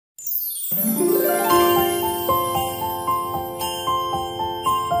What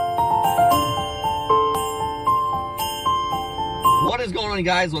is going on,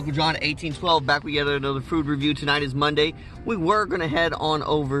 guys? Local John 1812 back with yet another food review. Tonight is Monday. We were going to head on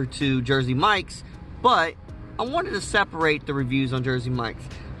over to Jersey Mike's, but I wanted to separate the reviews on Jersey Mike's.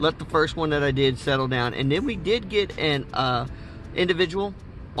 Let the first one that I did settle down, and then we did get an individual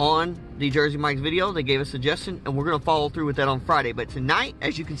on the Jersey Mike's video. They gave a suggestion, and we're going to follow through with that on Friday. But tonight,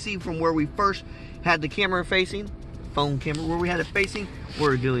 as you can see from where we first had the camera facing, phone camera where we had it facing,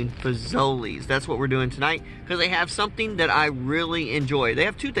 we're doing Fazoli's. That's what we're doing tonight, because they have something that I really enjoy. They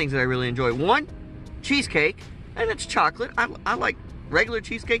have two things that I really enjoy. One, cheesecake, and it's chocolate. I like regular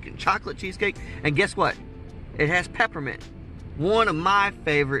cheesecake and chocolate cheesecake, and guess what? It has peppermint. One of my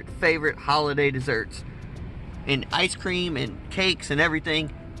favorite holiday desserts. And ice cream and cakes and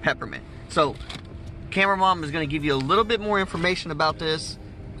everything, peppermint. So, Camera Mom is going to give you a little bit more information about this.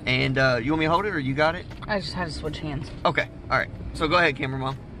 And you want me to hold it, or you got it? I just had to switch hands. Okay, all right. So go ahead, Camera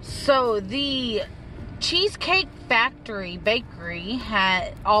Mom. So the Cheesecake Factory Bakery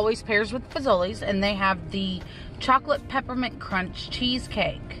always pairs with Fazoli's, and they have the chocolate peppermint crunch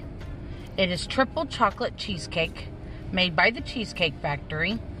cheesecake. It is triple chocolate cheesecake made by the Cheesecake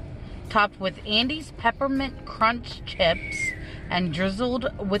Factory, topped with Andy's peppermint crunch chips and drizzled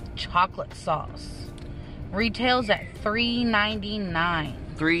with chocolate sauce. Retails at $3.99.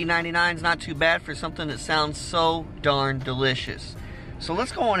 $3.99 is not too bad for something that sounds so darn delicious. So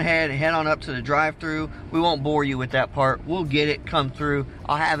let's go on ahead and head on up to the drive-thru. We won't bore you with that part. We'll get it, come through.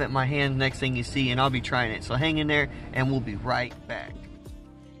 I'll have it in my hand next thing you see, and I'll be trying it. So hang in there, and we'll be right back.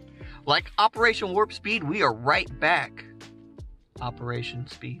 Like Operation Warp Speed, we are right back. Operation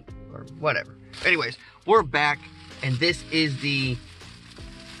Speed, or whatever. Anyways, we're back, and this is the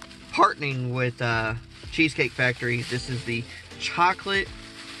partnering with Cheesecake Factory. This is the chocolate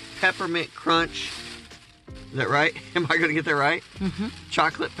peppermint crunch. Is that right? Am I going to get that right? Mm-hmm.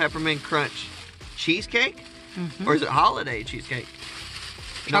 Chocolate peppermint crunch cheesecake? Mm-hmm. Or is it holiday cheesecake?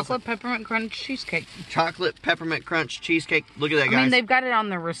 Chocolate peppermint crunch cheesecake. Chocolate peppermint crunch cheesecake. Look at that, guys. I mean, they've got it on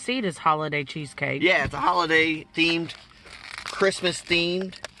the receipt as holiday cheesecake. Yeah, it's a holiday themed, Christmas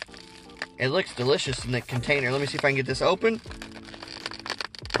themed. It looks delicious in the container. Let me see if I can get this open.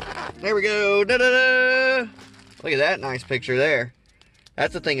 There we go. Da-da-da! Look at that nice picture there.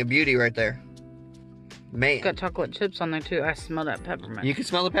 That's a thing of beauty right there. Man. It's got chocolate chips on there too. I smell that peppermint. You can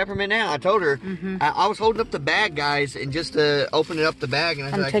smell the peppermint now. I told her. Mm-hmm. I was holding up the bag, guys, and just to open it up the bag.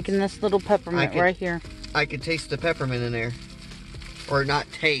 And I'm taking this little peppermint right here. I could taste the peppermint in there. Or not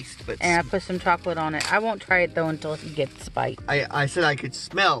taste, but... And I put some chocolate on it. I won't try it, though, until he gets a bite. I said I could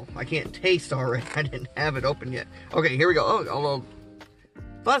smell. I can't taste already. I didn't have it open yet. Okay, here we go. Oh, a little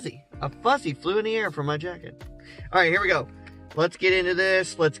fuzzy. A fuzzy flew in the air from my jacket. All right, here we go. Let's get into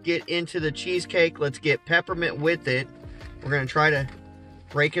this. Let's get into the cheesecake. Let's get peppermint with it. We're going to try to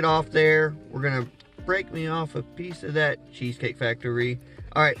break it off there. We're going to break me off a piece of that Cheesecake Factory.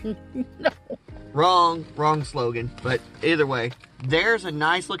 All right. No. Wrong slogan. But either way, there's a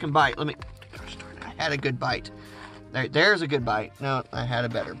nice looking bite. Let me, gosh darn it, I had a good bite. There's a good bite. No, I had a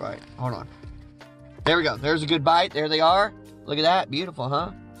better bite. Hold on. There we go. There's a good bite. There they are. Look at that. Beautiful,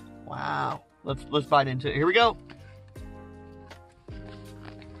 huh? Wow. Let's bite into it. Here we go.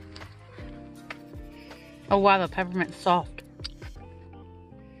 Oh wow, the peppermint's soft.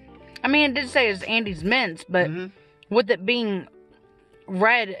 I mean, it did say it's Andy's mints, but with it being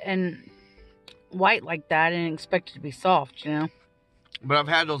red and white like that, I didn't expect it to be soft, you know? But I've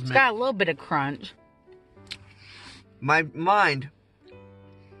had those mints. It's got a little bit of crunch. My mind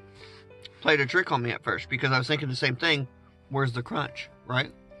played a trick on me at first, because I was thinking the same thing. Where's the crunch,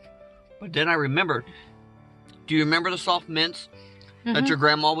 right? But then I remembered. Do you remember the soft mints that your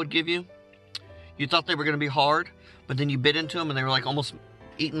grandma would give you? You thought they were going to be hard, but then you bit into them and they were like almost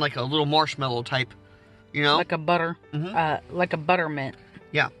eating like a little marshmallow type, you know? Like a butter, like a buttermint.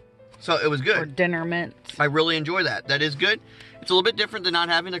 Yeah. So it was good. Or dinner mint. I really enjoy that. That is good. It's a little bit different than not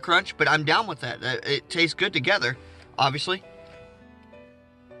having the crunch, but I'm down with that. It tastes good together, obviously.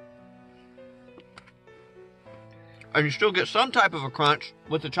 And you still get some type of a crunch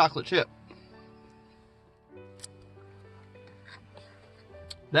with the chocolate chip.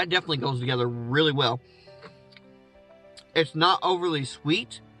 That definitely goes together really well. It's not overly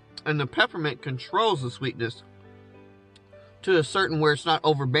sweet, and the peppermint controls the sweetness to a certain where it's not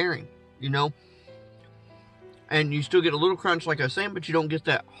overbearing, you know? And you still get a little crunch, like I was saying, but you don't get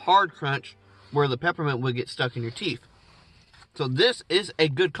that hard crunch where the peppermint would get stuck in your teeth. So this is a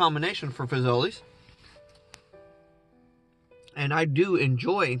good combination for Fazoli's. And I do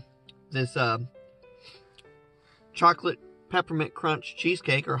enjoy this chocolate Peppermint Crunch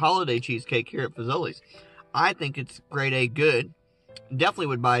Cheesecake or Holiday Cheesecake here at Fazoli's. I think it's grade A good. Definitely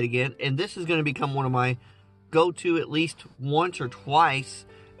would buy it again. And this is going to become one of my go-to at least once or twice,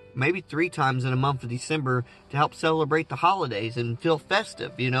 maybe 3 times in a month of December to help celebrate the holidays and feel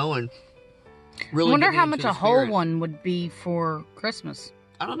festive, you know, and really I wonder how much a whole one would be for Christmas.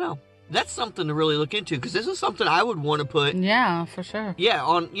 I don't know. That's something to really look into, because this is something I would want to put. Yeah, for sure. Yeah,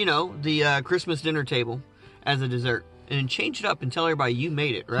 on, you know, the Christmas dinner table as a dessert. And change it up and tell everybody you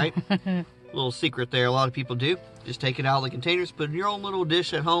made it, right? Little secret there, a lot of people do. Just take it out of the containers, put it in your own little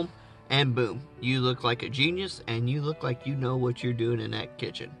dish at home, and boom. You look like a genius, and you look like you know what you're doing in that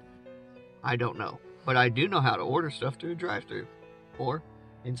kitchen. I don't know. But I do know how to order stuff through a drive-thru. Or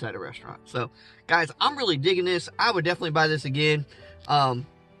inside a restaurant. So, guys, I'm really digging this. I would definitely buy this again.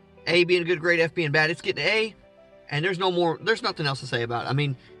 A being a good grade, F being bad. It's getting A, and there's nothing else to say about it. I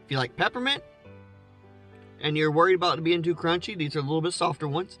mean, if you like peppermint, and you're worried about it being too crunchy, these are a little bit softer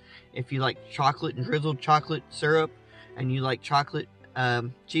ones. If you like chocolate and drizzled chocolate syrup, and you like chocolate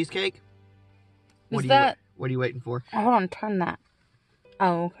cheesecake, what are you waiting for? Hold on, turn that.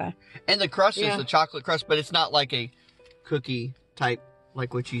 Oh, okay. And the crust is the chocolate crust, but it's not like a cookie type,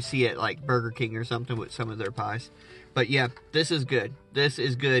 like what you see at like Burger King or something with some of their pies. But yeah, this is good. This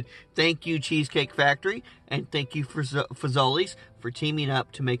is good. Thank you, Cheesecake Factory, and thank you for Fazoli's for teaming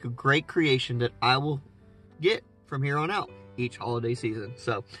up to make a great creation that I will get from here on out each holiday season.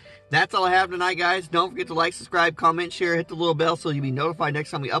 So that's all I have tonight, guys. Don't forget to like, subscribe, comment, share, hit the little bell so you'll be notified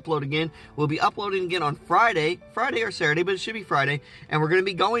next time we upload again. We'll be uploading again on Friday or Saturday, but it should be Friday, and we're going to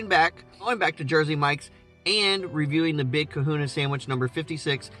be going back to Jersey Mike's and reviewing the Big Kahuna sandwich number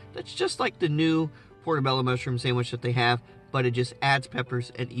 56. That's just like the new portobello mushroom sandwich that they have, but it just adds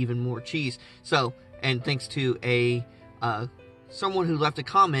peppers and even more cheese. So, and thanks to someone who left a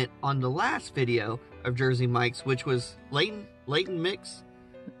comment on the last video of Jersey Mike's, which was Layton Mix?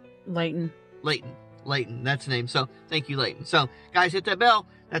 Layton, that's the name. So, thank you, Layton. So, guys, hit that bell.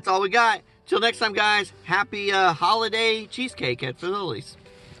 That's all we got. Till next time, guys, happy holiday cheesecake at Fazoli's.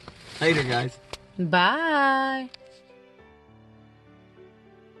 Later, guys. bye.